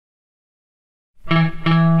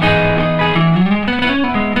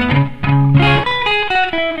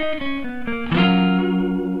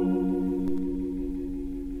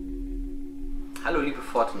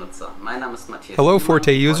Hello FORTE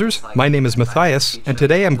users, my name is Matthias, and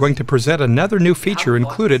today I'm going to present another new feature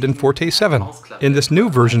included in FORTE 7. In this new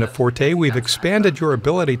version of FORTE, we've expanded your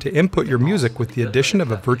ability to input your music with the addition of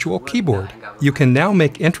a virtual keyboard. You can now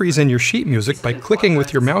make entries in your sheet music by clicking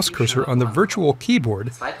with your mouse cursor on the virtual keyboard,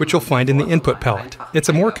 which you'll find in the input palette. It's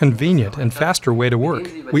a more convenient and faster way to work.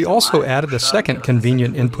 We also added a second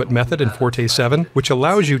convenient input method in FORTE 7, which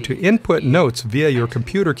allows you to input notes via your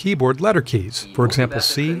computer keyboard letter keys, for example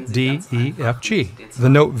C, D, E, F, G. The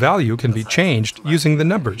note value can be changed using the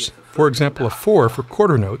numbers, for example a 4 for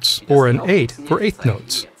quarter notes or an 8 for eighth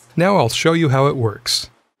notes. Now I'll show you how it works.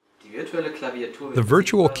 The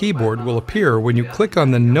virtual keyboard will appear when you click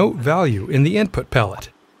on the note value in the input palette.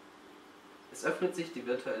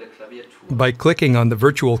 By clicking on the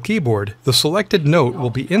virtual keyboard, the selected note will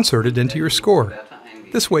be inserted into your score.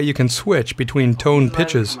 This way you can switch between tone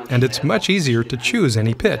pitches, and it's much easier to choose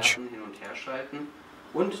any pitch.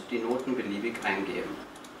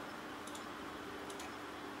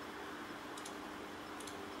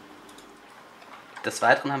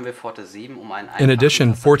 In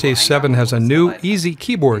addition, FORTE 7 has a new easy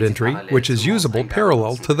keyboard entry, which is usable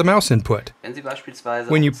parallel to the mouse input.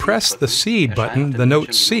 When you press the C button, the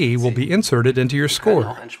note C will be inserted into your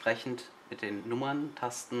score.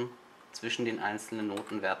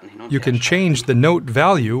 You can change the note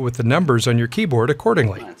value with the numbers on your keyboard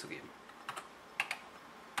accordingly.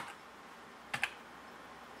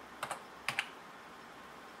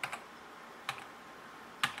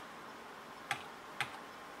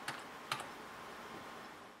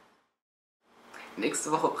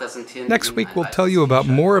 Next week we'll tell you about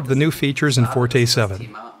more of the new features in FORTE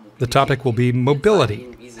 7. The topic will be mobility,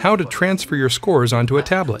 how to transfer your scores onto a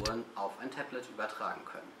tablet.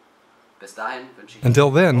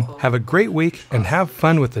 Until then, have a great week and have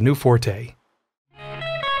fun with the new FORTE.